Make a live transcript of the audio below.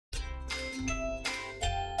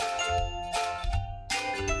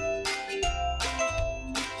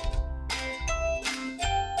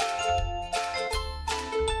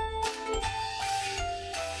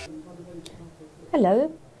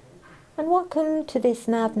Hello and welcome to this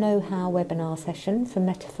NAV Know-How webinar session for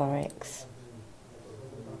Metaphorix.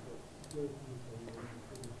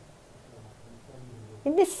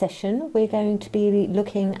 In this session we're going to be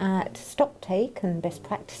looking at stock take and best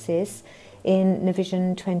practices in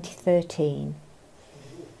Navision 2013.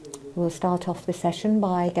 We'll start off the session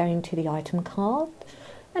by going to the item card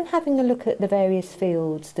and having a look at the various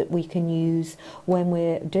fields that we can use when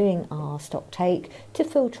we're doing our stock take to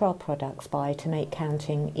filter our products by to make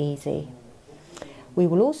counting easy. We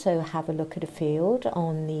will also have a look at a field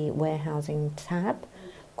on the warehousing tab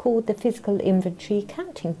called the physical inventory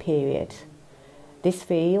counting period. This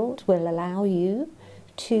field will allow you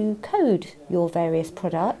to code your various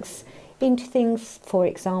products into things, for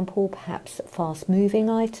example, perhaps fast moving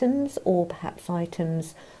items or perhaps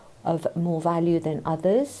items of more value than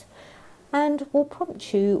others, and will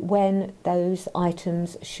prompt you when those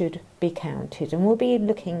items should be counted, and we'll be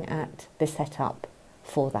looking at the setup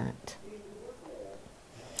for that.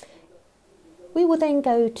 We will then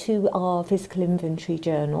go to our physical inventory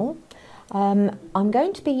journal. I'm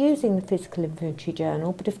going to be using the physical inventory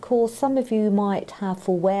journal, but of course some of you might have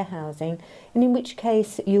for warehousing, and in which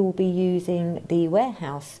case you will be using the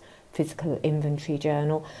warehouse physical inventory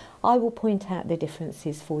journal. I will point out the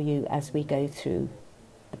differences for you as we go through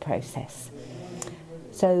the process.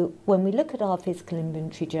 So when we look at our physical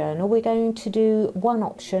inventory journal, we're going to do one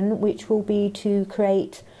option, which will be to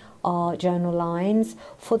create our journal lines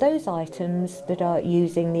for those items that are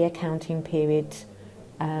using the accounting period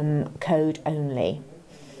code only.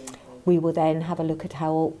 We will then have a look at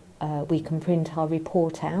how we can print our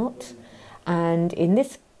report out, and in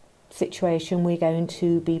this situation we're going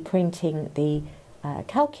to be printing the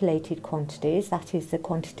calculated quantities, that is the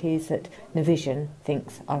quantities that Navision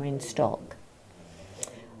thinks are in stock.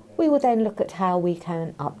 We will then look at how we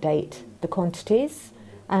can update the quantities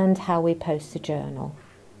and how we post the journal.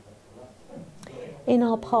 In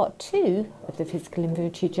our part 2 of the physical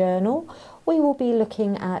inventory journal, we will be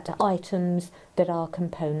looking at items that are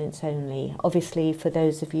components only. Obviously, for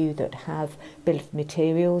those of you that have bill of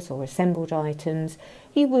materials or assembled items,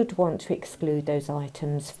 you would want to exclude those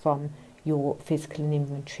items from your physical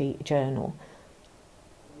inventory journal.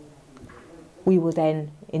 We will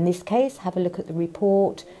then, in this case, have a look at the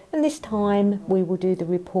report, and this time we will do the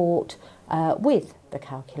report with the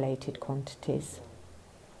calculated quantities.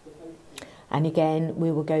 And again,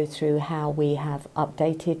 we will go through how we have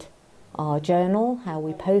updated our journal, how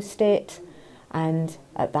we post it, and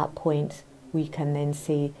at that point we can then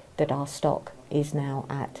see that our stock is now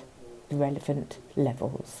at the relevant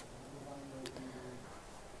levels.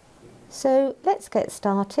 So let's get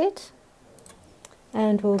started,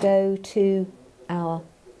 and we'll go to our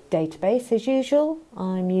database as usual.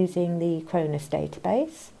 I'm using the Cronus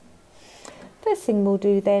database. First thing we'll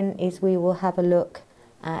do then is we will have a look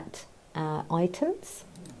at our items.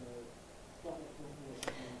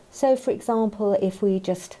 So for example, if we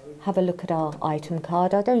just have a look at our item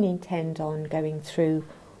card, I don't intend on going through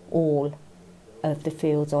all of the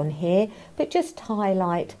fields on here, but just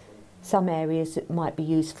highlight some areas that might be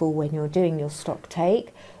useful when you're doing your stock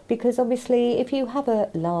take, because obviously if you have a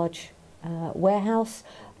large warehouse,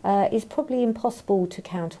 it's probably impossible to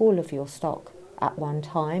count all of your stock at one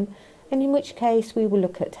time, and in which case we will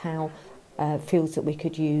look at how fields that we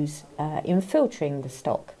could use in filtering the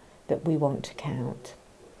stock that we want to count.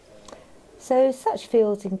 So such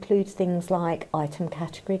fields include things like item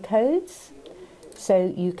category codes.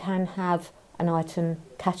 So you can have an item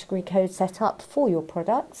category code set up for your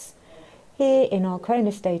products. Here in our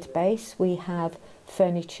Cronus database we have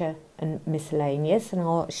furniture and miscellaneous, and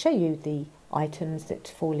I'll show you the items that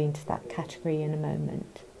fall into that category in a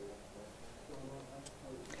moment.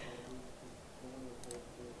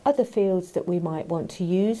 Other fields that we might want to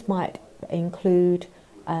use might include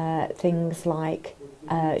things like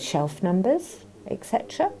shelf numbers,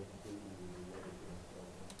 etc.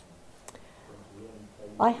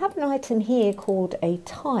 I have an item here called a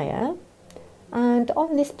tyre, and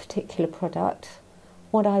on this particular product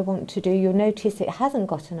what I want to do, you'll notice it hasn't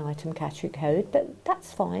got an item category code, but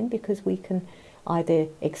that's fine because we can either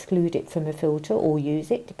exclude it from a filter or use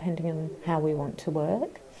it depending on how we want to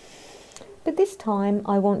work. But this time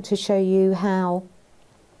I want to show you how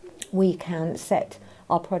we can set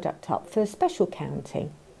our product up for special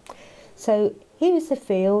counting. So here's the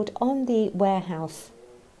field on the warehouse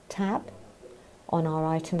tab on our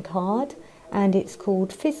item card, and it's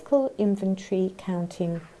called physical inventory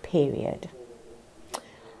counting period.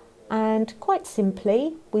 And quite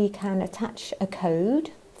simply we can attach a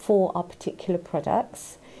code for our particular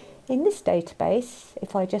products. In this database,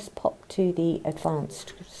 if I just pop to the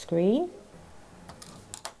advanced screen,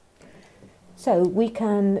 So we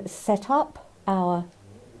can set up our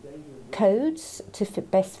codes to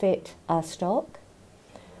best fit our stock.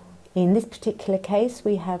 In this particular case,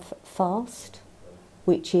 we have fast,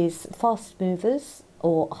 which is fast movers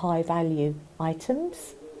or high value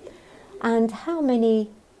items, and how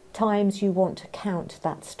many times you want to count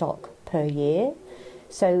that stock per year.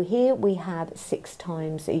 So here we have 6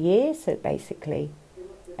 times a year, so basically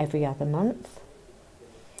every other month.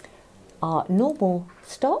 Our normal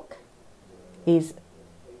stock is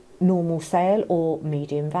normal sale or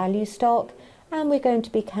medium value stock, and we're going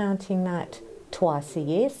to be counting that twice a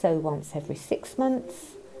year, so once every 6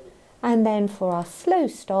 months. And then for our slow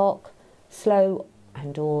stock, slow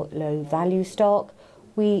and or low value stock,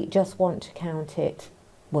 we just want to count it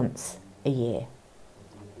once a year.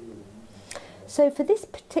 So for this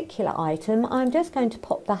particular item, I'm just going to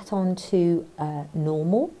pop that onto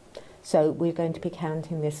normal. So we're going to be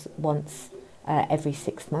counting this once every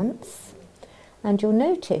 6 months. And you'll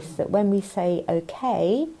notice that when we say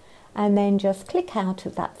OK, and then just click out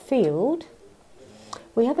of that field,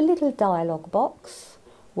 we have a little dialog box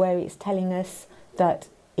where it's telling us that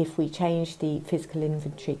if we change the physical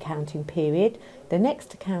inventory counting period, the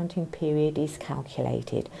next accounting period is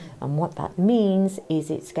calculated. And what that means is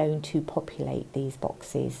it's going to populate these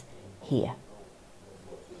boxes here.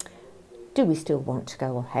 Do we still want to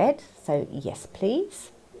go ahead? So yes, please.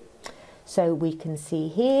 So we can see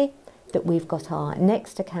here that we've got our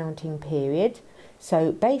next accounting period.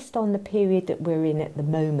 So based on the period that we're in at the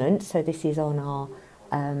moment, so this is on our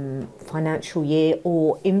financial year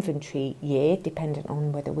or inventory year, dependent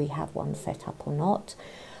on whether we have one set up or not,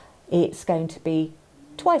 it's going to be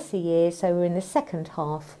twice a year, so we're in the second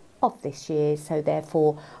half of this year, so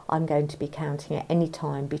therefore I'm going to be counting at any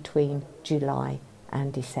time between July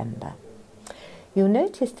and December. You'll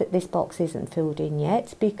notice that this box isn't filled in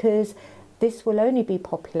yet because this will only be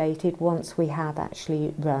populated once we have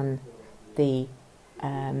actually run the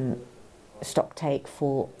stock take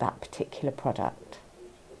for that particular product.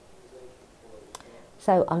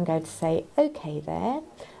 So I'm going to say OK there,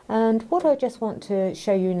 and what I just want to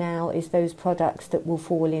show you now is those products that will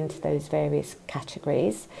fall into those various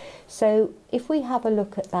categories. So if we have a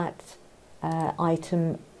look at that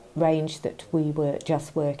item range that we were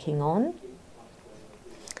just working on,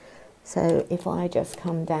 so if I just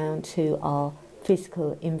come down to our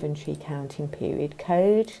physical inventory counting period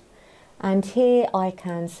code, and here I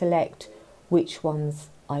can select which ones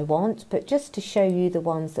I want, but just to show you the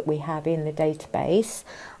ones that we have in the database,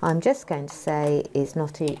 I'm just going to say is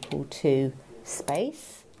not equal to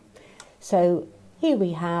space. So here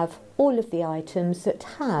we have all of the items that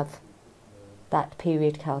have that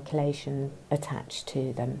period calculation attached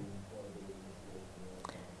to them.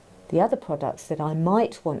 The other products that I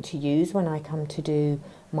might want to use when I come to do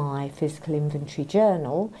my physical inventory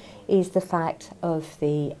journal is the fact of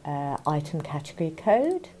the item category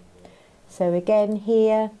code. So again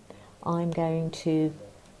here I'm going to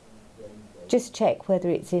just check whether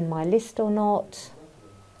it's in my list or not.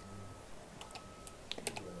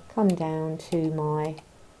 Come down to my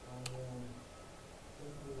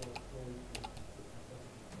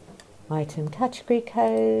item category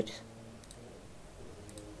code.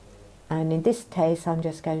 And in this case, I'm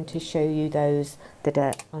just going to show you those that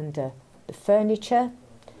are under the furniture.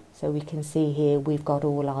 So we can see here we've got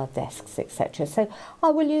all our desks, etc. So I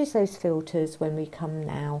will use those filters when we come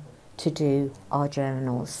now to do our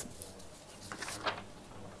journals.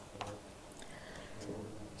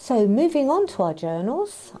 So moving on to our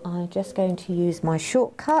journals, I'm just going to use my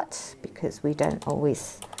shortcut because we don't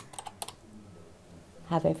always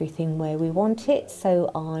have everything where we want it.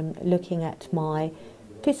 So I'm looking at my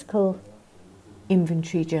physical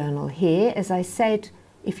inventory journal here. As I said,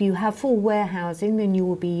 if you have full warehousing, then you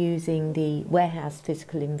will be using the warehouse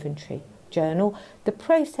physical inventory journal. The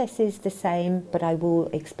process is the same, but I will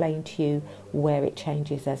explain to you where it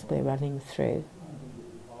changes as we're running through.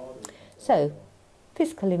 So,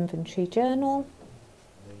 physical inventory journal.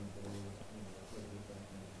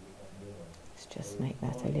 Let's just make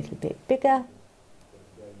that a little bit bigger.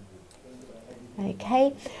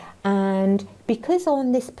 Okay, and because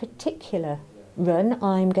on this particular run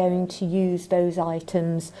I'm going to use those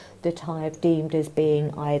items that I've deemed as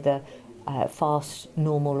being either fast,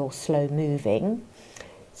 normal or slow moving,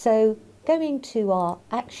 so going to our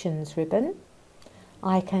actions ribbon,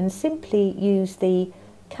 I can simply use the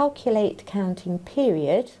calculate counting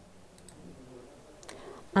period,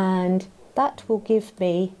 and that will give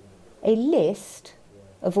me a list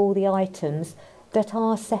of all the items that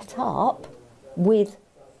are set up with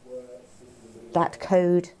that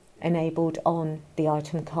code enabled on the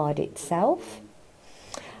item card itself.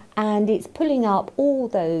 and it's pulling up all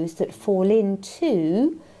those that fall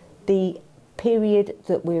into the period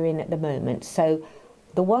that we're in at the moment. So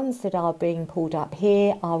the ones that are being pulled up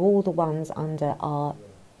here are all the ones under our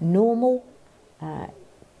normal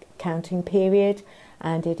counting period,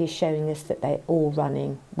 and it is showing us that they're all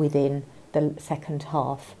running within the second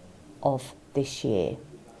half of this year.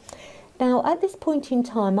 Now at this point in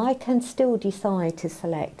time I can still decide to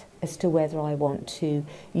select as to whether I want to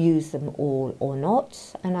use them all or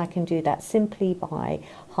not, and I can do that simply by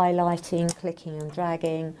highlighting, clicking and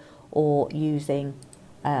dragging, or using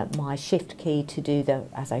my shift key to do the,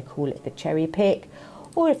 as I call it, the cherry pick.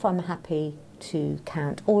 Or if I'm happy to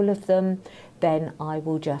count all of them, then I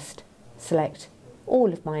will just select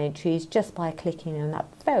all of my entries just by clicking on that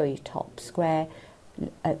very top square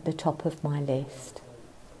at the top of my list.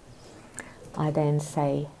 I then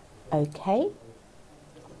say OK,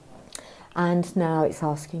 and now it's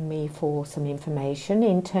asking me for some information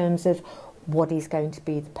in terms of what is going to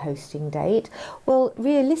be the posting date. Well,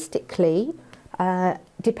 realistically,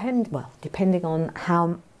 depending on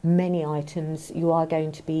how many items you are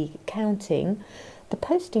going to be counting, the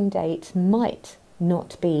posting date might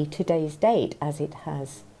not be today's date as it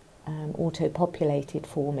has auto-populated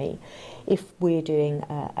for me. If we're doing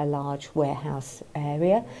a large warehouse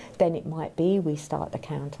area, then it might be we start the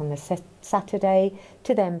count on the Saturday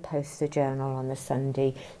to then post the journal on the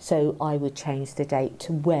Sunday. So I would change the date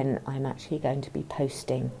to when I'm actually going to be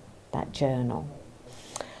posting that journal.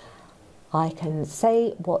 I can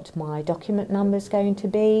say what my document number is going to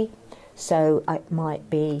be. So it might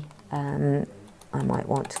be, I might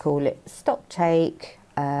want to call it stock take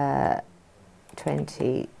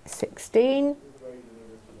 2016.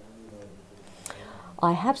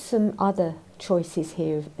 I have some other choices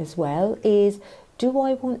here as well. Is do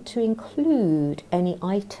I want to include any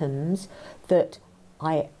items that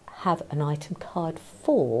I have an item card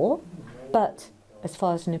for, but as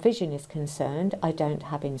far as Navision is concerned, I don't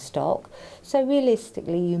have in stock? So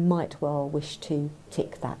realistically, you might well wish to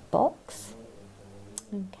tick that box.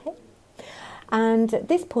 Okay. And at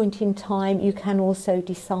this point in time, you can also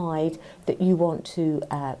decide that you want to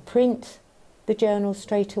print the journal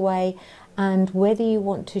straight away, and whether you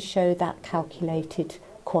want to show that calculated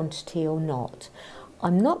quantity or not.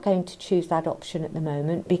 I'm not going to choose that option at the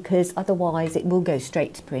moment because otherwise it will go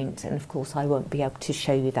straight to print, and of course I won't be able to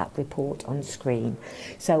show you that report on screen.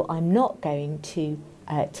 So I'm not going to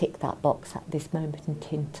tick that box at this moment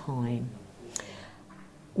in time.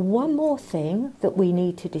 One more thing that we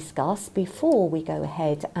need to discuss before we go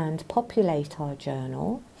ahead and populate our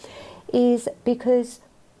journal is, because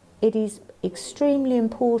it is extremely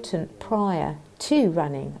important prior to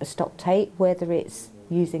running a stock take, whether it's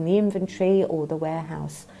using the inventory or the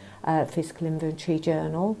warehouse physical inventory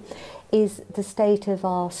journal, is the state of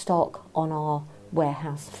our stock on our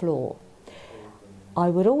warehouse floor. I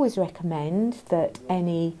would always recommend that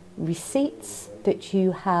any receipts that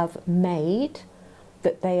you have made,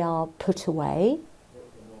 that they are put away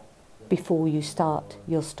before you start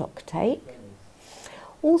your stock take.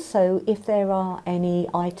 Also, if there are any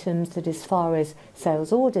items that, as far as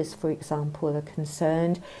sales orders, for example, are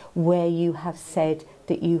concerned, where you have said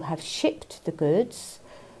that you have shipped the goods,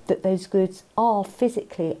 that those goods are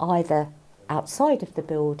physically either outside of the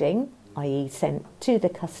building, i.e. sent to the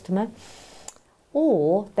customer,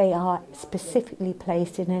 or they are specifically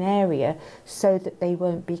placed in an area so that they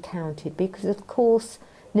won't be counted, because of course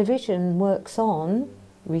Navision works on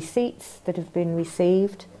receipts that have been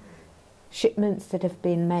received, shipments that have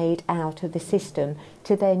been made out of the system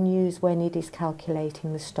to then use when it is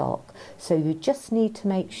calculating the stock. So you just need to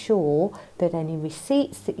make sure that any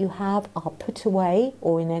receipts that you have are put away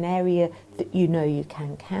or in an area that you know you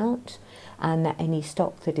can count, and that any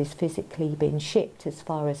stock that is physically been shipped, as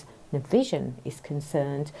far as Navision is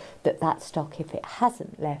concerned, that stock, if it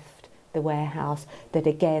hasn't left the warehouse, that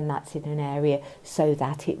again that's in an area so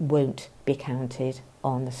that it won't be counted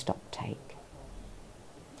on the stock take.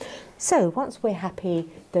 So once we're happy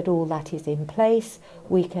that all that is in place,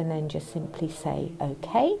 we can then just simply say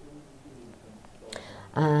OK.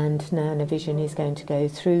 And now Navision is going to go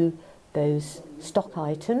through those stock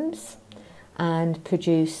items and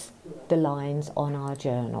produce the lines on our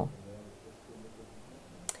journal.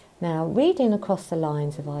 Now, reading across the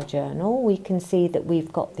lines of our journal, we can see that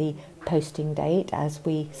we've got the posting date as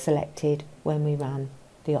we selected when we ran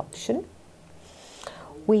the option.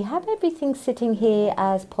 We have everything sitting here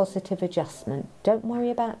as positive adjustment. Don't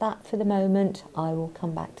worry about that for the moment. I will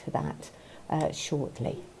come back to that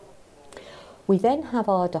shortly. We then have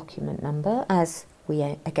our document number, as we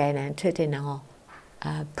again entered in our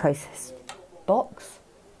process box.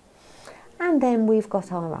 And then we've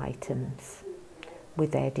got our items.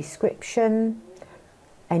 with their description,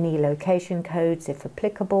 any location codes if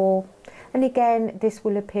applicable, and again this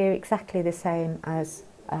will appear exactly the same as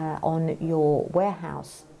on your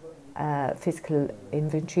warehouse physical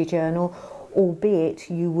inventory journal, albeit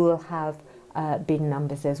you will have bin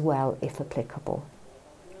numbers as well if applicable.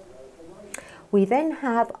 We then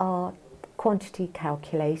have our quantity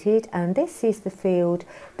calculated, and this is the field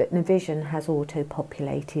that Navision has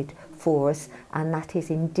auto-populated for us, and that is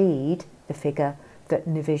indeed the figure that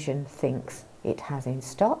Navision thinks it has in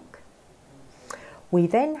stock. We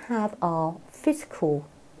then have our physical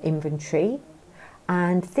inventory,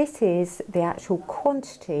 and this is the actual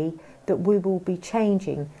quantity that we will be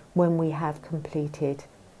changing when we have completed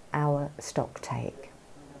our stock take.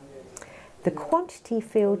 The quantity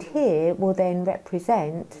field here will then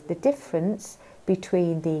represent the difference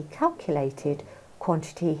between the calculated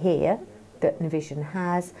quantity here that Navision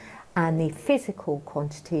has and the physical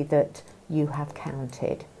quantity that you have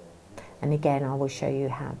counted. And again, I will show you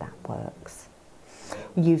how that works.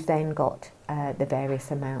 You've then got the various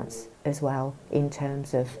amounts as well in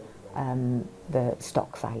terms of the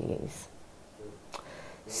stock values.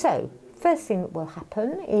 So, first thing that will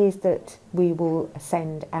happen is that we will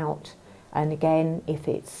send out, and again, if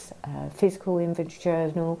it's a physical inventory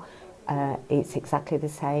journal, it's exactly the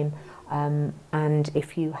same. And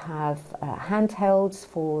if you have handhelds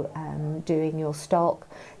for doing your stock,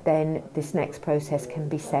 then this next process can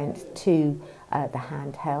be sent to the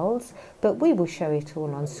handhelds. But we will show it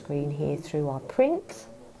all on screen here through our print.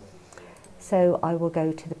 So I will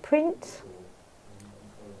go to the print.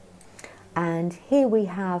 And here we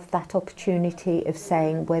have that opportunity of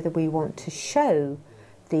saying whether we want to show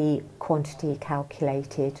the quantity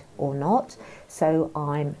calculated or not. So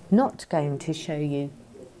I'm not going to show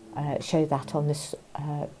that on this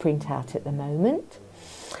printout at the moment.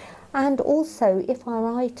 And also, if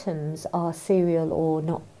our items are serial or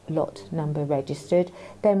not lot number registered,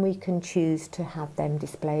 then we can choose to have them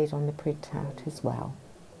displayed on the printout as well.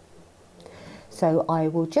 So I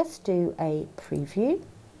will just do a preview.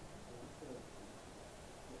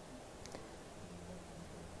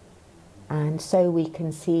 And so we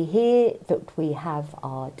can see here that we have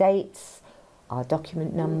our dates, our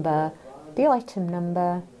document number, the item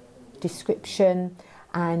number, description,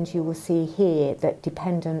 and you will see here that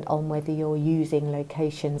dependent on whether you're using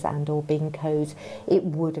locations and or bin codes, it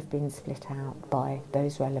would have been split out by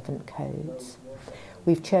those relevant codes.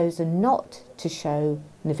 We've chosen not to show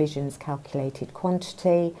Navision's calculated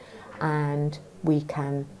quantity, and we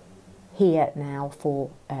can here now for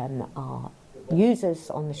our users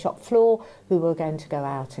on the shop floor who are going to go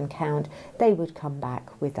out and count, they would come back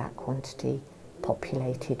with that quantity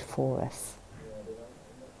populated for us.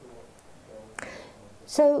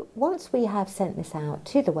 So once we have sent this out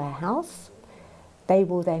to the warehouse, they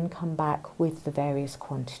will then come back with the various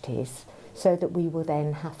quantities, so that we will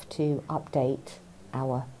then have to update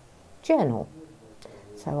our journal.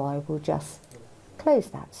 So I will just close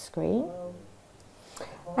that screen.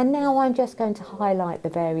 And now I'm just going to highlight the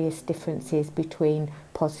various differences between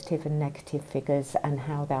positive and negative figures and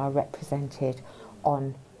how they are represented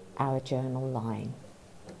on our journal line.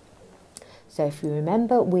 So if you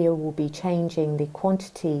remember, we will be changing the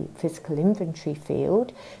quantity physical inventory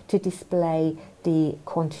field to display the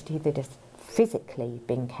quantity that has physically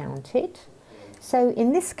been counted. So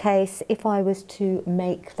in this case, if I was to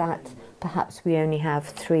make that, perhaps we only have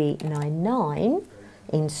 399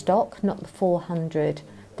 in stock, not the 400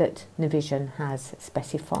 that Navision has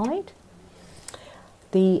specified.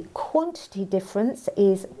 The quantity difference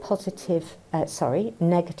is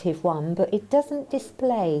negative 1, but it doesn't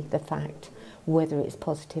display the fact whether it's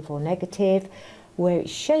positive or negative. Where it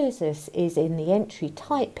shows us is in the entry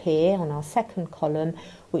type here on our second column,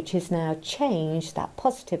 which has now changed that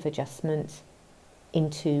positive adjustment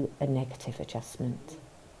into a negative adjustment.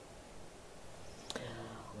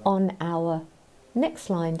 On our next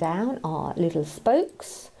line down are little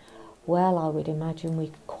spokes. Well, I would imagine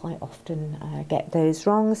we quite often get those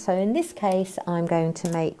wrong. So in this case, I'm going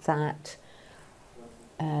to make that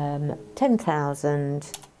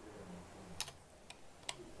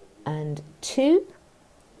 10,002.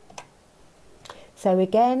 So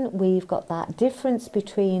again, we've got that difference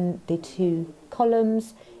between the two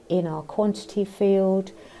columns in our quantity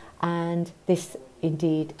field, and this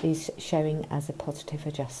indeed is showing as a positive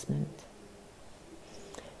adjustment.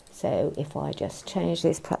 So if I just change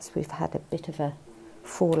this, perhaps we've had a bit of a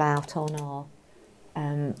fallout on our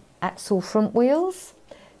axle front wheels.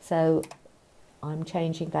 So I'm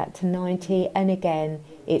changing that to 90, and again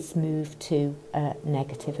it's moved to a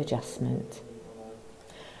negative adjustment.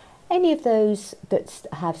 Any of those that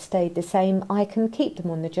have stayed the same, I can keep them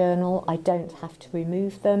on the journal. I don't have to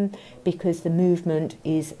remove them because the movement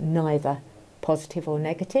is neither positive or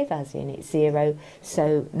negative, as in it's zero,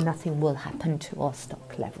 so nothing will happen to our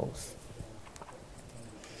stock levels.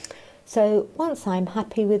 So once I'm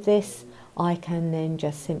happy with this, I can then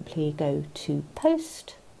just simply go to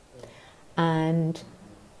post and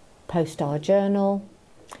post our journal.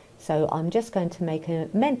 So I'm just going to make a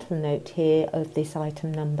mental note here of this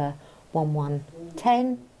item number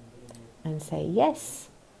 1110 and say yes.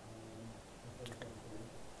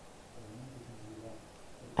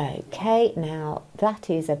 Okay, now that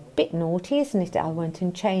is a bit naughty, isn't it? I went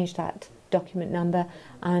and changed that document number,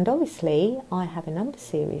 and obviously I have a number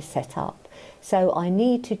series set up, so I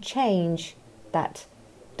need to change that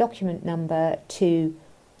document number to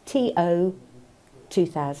TO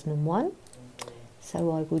 2001.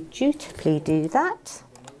 So I would dutifully do that.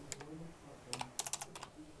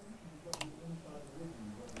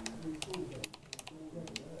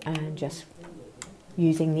 And just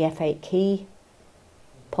using the F8 key,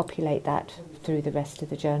 populate that through the rest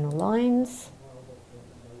of the journal lines.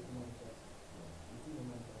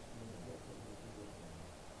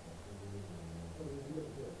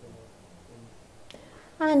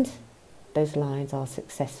 And those lines are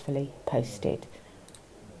successfully posted.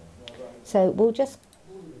 So we'll just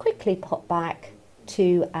quickly pop back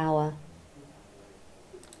to our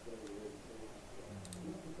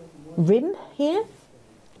rim here,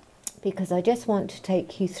 because I just want to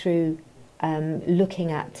take you through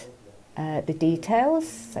looking at the details.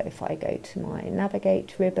 So if I go to my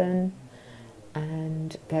navigate ribbon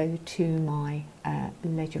and go to my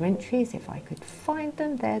ledger entries, if I could find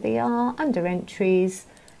them, there they are, under entries,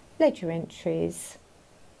 ledger entries.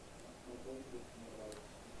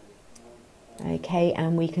 Okay,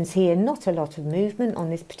 and we can see not a lot of movement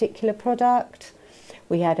on this particular product.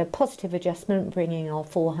 We had a positive adjustment bringing our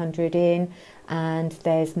 400 in, and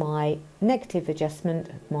there's my negative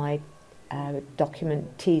adjustment, my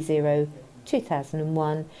document T0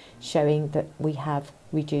 2001, showing that we have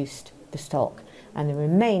reduced the stock, and the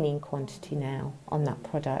remaining quantity now on that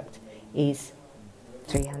product is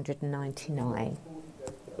 399.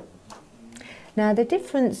 Now the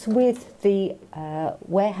difference with the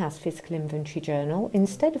warehouse physical inventory journal,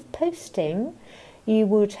 instead of posting, you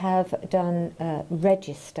would have done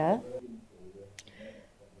register.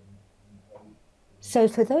 So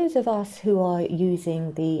for those of us who are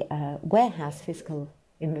using the warehouse physical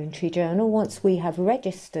inventory journal, once we have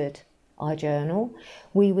registered our journal,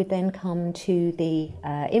 we would then come to the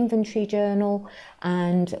inventory journal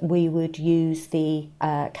and we would use the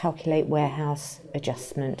calculate warehouse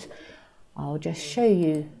adjustment. I'll just show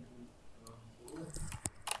you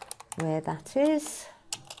where that is.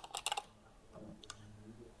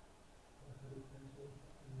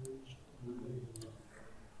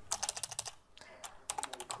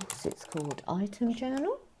 Of course, it's called item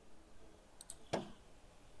journal.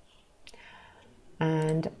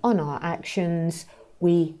 And on our actions,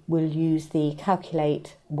 we will use the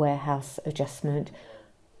calculate warehouse adjustment.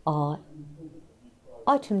 Our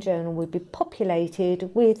item journal will be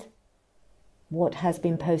populated with what has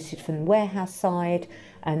been posted from the warehouse side,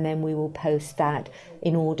 and then we will post that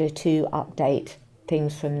in order to update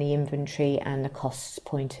things from the inventory and the costs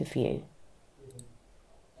point of view.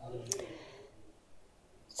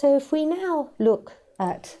 So if we now look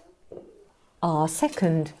at our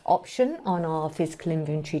second option on our physical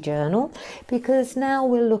inventory journal, because now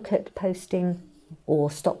we'll look at posting or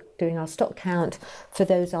doing our stock count for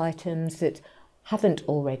those items that haven't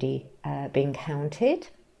already been counted.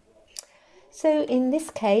 So in this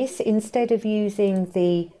case, instead of using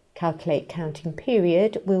the calculate counting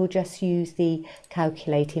period, we'll just use the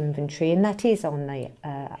calculate inventory, and that is on the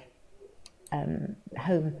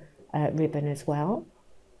home ribbon as well.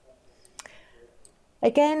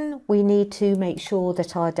 Again, we need to make sure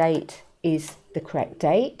that our date is the correct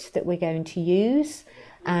date that we're going to use,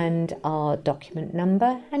 and our document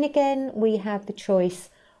number. And again, we have the choice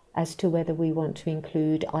as to whether we want to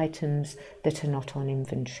include items that are not on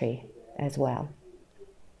inventory as well.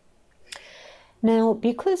 Now,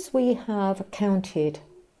 because we have counted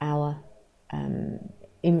our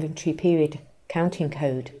inventory period counting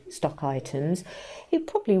code stock items, it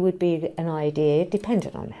probably would be an idea,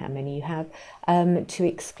 dependent on how many you have, to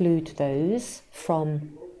exclude those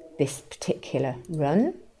from this particular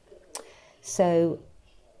run. So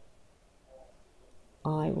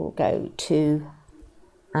I will go to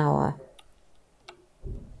our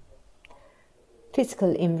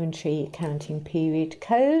physical inventory counting period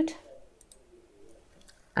code,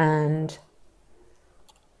 and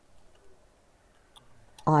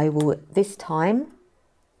I will this time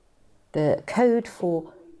the code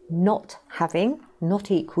for not having,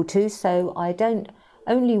 not equal to, so I don't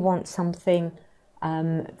only want something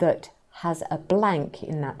that has a blank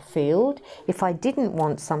in that field. If I didn't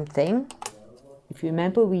want something, if you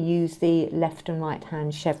remember, we use the left and right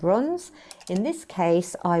hand chevrons. In this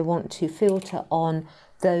case, I want to filter on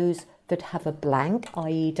those that have a blank,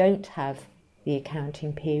 i.e. don't have the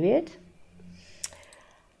accounting period.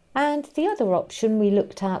 And the other option we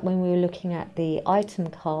looked at when we were looking at the item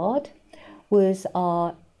card was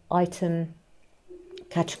our item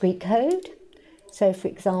category code. So for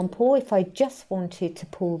example, if I just wanted to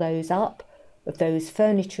pull those up, of those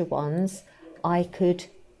furniture ones, I could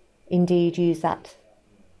indeed use that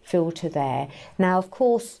filter there. Now of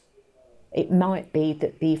course it might be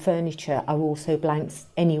that the furniture are also blanks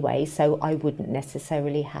anyway, so I wouldn't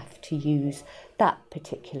necessarily have to use that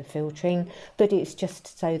particular filtering, but it's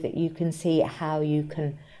just so that you can see how you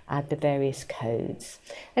can add the various codes.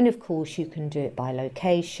 And of course you can do it by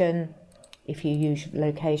location, if you use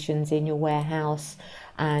locations in your warehouse,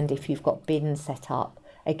 and if you've got bins set up,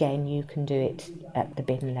 again you can do it at the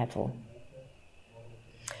bin level.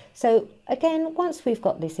 So again, once we've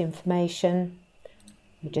got this information,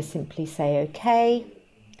 we just simply say OK,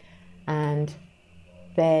 and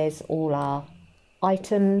there's all our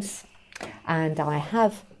items, and I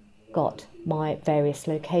have got my various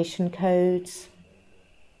location codes.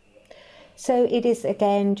 So it is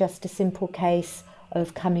again just a simple case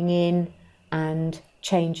of coming in and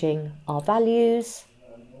changing our values.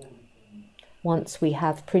 Once we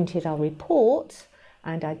have printed our report,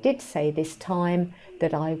 and I did say this time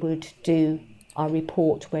that I would do our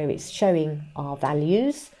report where it's showing our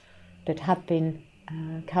values that have been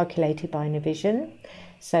calculated by Navision.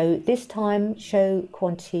 So this time, show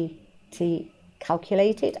quantity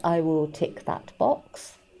calculated, I will tick that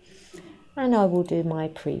box and I will do my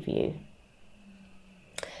preview.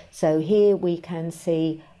 So here we can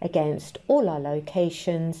see against all our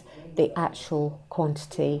locations the actual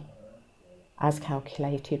quantity as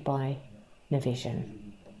calculated by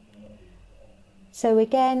Navision. So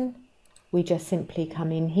again, we just simply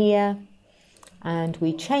come in here and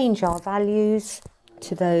we change our values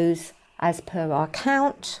to those as per our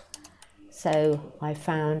count. So I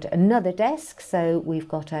found another desk, so we've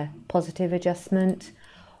got a positive adjustment,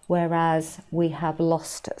 whereas we have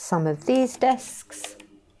lost some of these desks,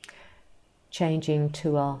 changing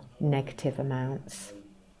to our negative amounts,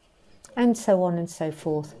 and so on and so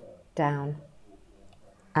forth down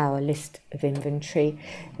our list of inventory.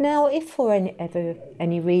 Now, if for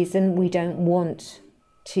any reason we don't want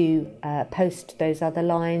to post those other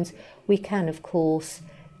lines, we can of course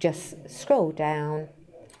just scroll down,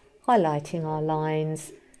 highlighting our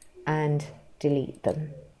lines and delete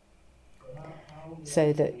them.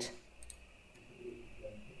 So that,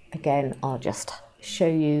 again, I'll just show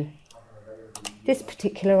you this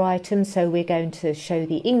particular item. So we're going to show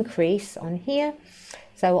the increase on here.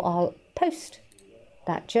 So I'll post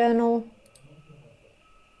that journal.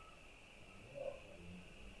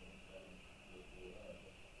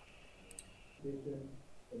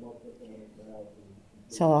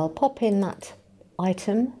 So I'll pop in that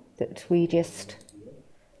item that we just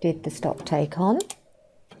did the stock take on,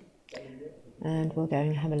 and we'll go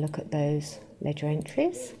and have a look at those ledger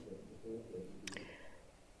entries.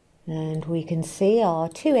 And we can see our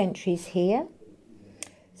two entries here.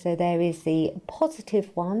 So there is the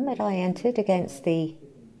positive one that I entered against the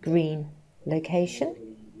green location,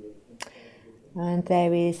 and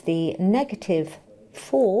there is the negative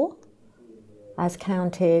 4 as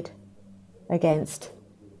counted against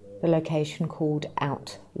the location called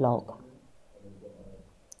outlog.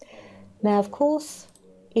 Now of course,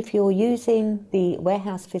 if you're using the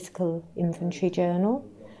warehouse physical inventory journal,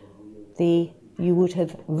 you would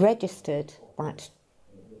have registered that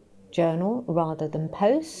journal rather than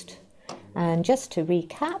post. And just to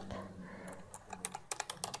recap,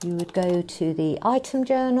 you would go to the item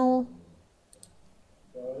journal,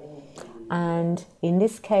 and in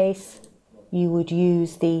this case you would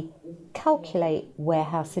use the calculate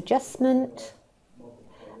warehouse adjustment.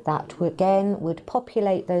 That again would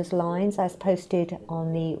populate those lines as posted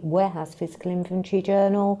on the warehouse physical inventory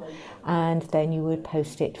journal, and then you would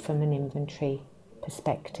post it from an inventory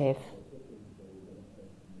perspective.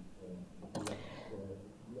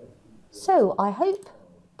 So I hope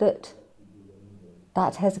that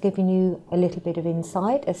has given you a little bit of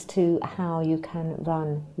insight as to how you can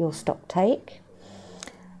run your stock take,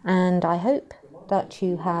 and I hope that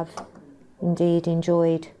you have indeed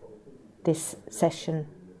enjoyed this session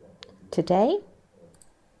today.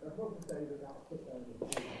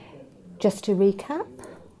 Just to recap,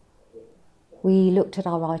 We looked at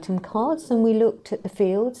our item cards and we looked at the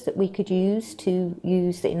fields that we could use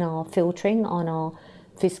in our filtering on our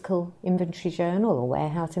physical inventory journal or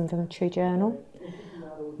warehouse inventory journal.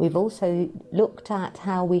 We've also looked at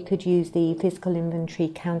how we could use the physical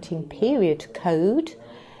inventory counting period code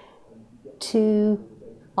to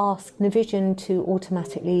ask Navision to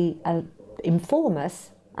automatically inform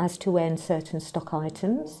us as to when certain stock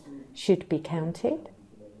items should be counted.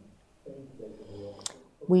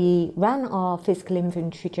 We ran our physical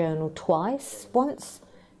inventory journal twice, once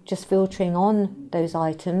just filtering on those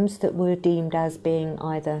items that were deemed as being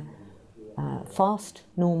either fast,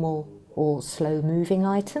 normal or slow moving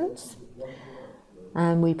items,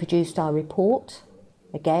 and we produced our report.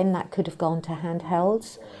 Again, that could have gone to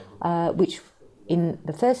handhelds, which in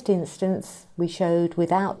the first instance we showed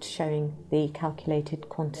without showing the calculated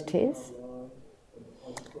quantities.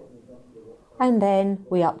 And then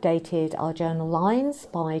we updated our journal lines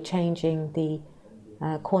by changing the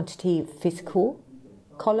quantity physical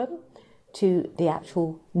column to the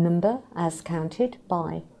actual number as counted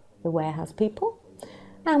by the warehouse people,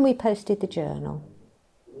 and we posted the journal.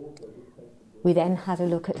 We then had a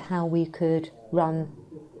look at how we could run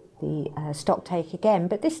the stock take again,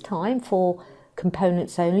 but this time for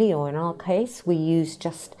components only, or in our case we used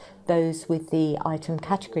just those with the item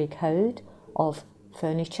category code of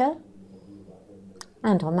furniture.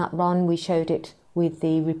 And on that run we showed it with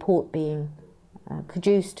the report being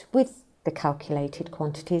produced with the calculated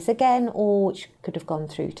quantities again, or which could have gone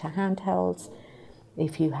through to handhelds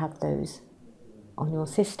if you have those on your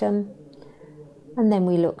system. And then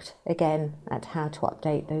we looked again at how to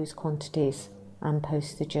update those quantities and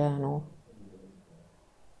post the journal.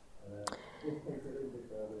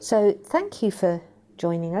 So thank you for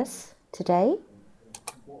joining us today.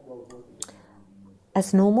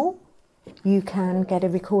 As normal, you can get a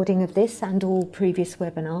recording of this and all previous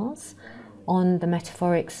webinars on the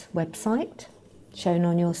Metaphorix website shown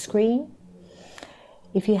on your screen.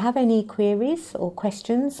 If you have any queries or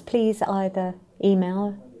questions, please either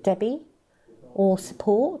email Debbie or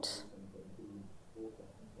support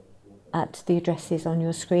at the addresses on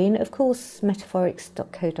your screen. Of course,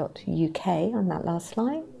 metaphorix.co.uk on that last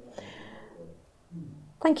line.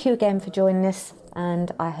 Thank you again for joining us,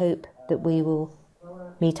 and I hope that we will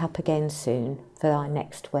meet up again soon for our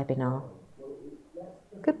next webinar.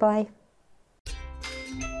 Goodbye.